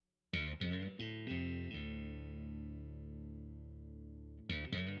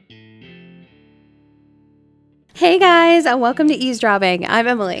Hey guys, and welcome to EvesDropping. I'm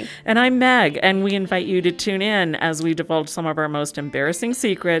Emily. And I'm Meg, and we invite you to tune in as we divulge some of our most embarrassing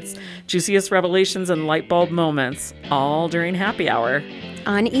secrets, juiciest revelations, and lightbulb moments, all during happy hour.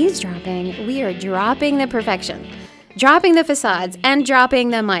 On EvesDropping, we are dropping the perfection, dropping the facades, and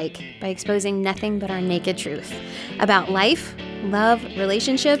dropping the mic by exposing nothing but our naked truth about life, love,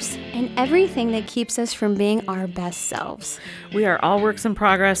 relationships, and everything that keeps us from being our best selves. We are all works in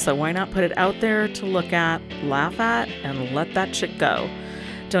progress, so why not put it out there to look at, laugh at, and let that shit go.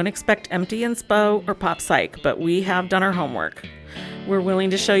 Don't expect empty inspo or pop psych, but we have done our homework. We're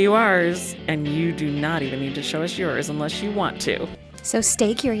willing to show you ours, and you do not even need to show us yours unless you want to. So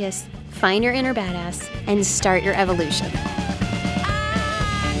stay curious, find your inner badass, and start your evolution.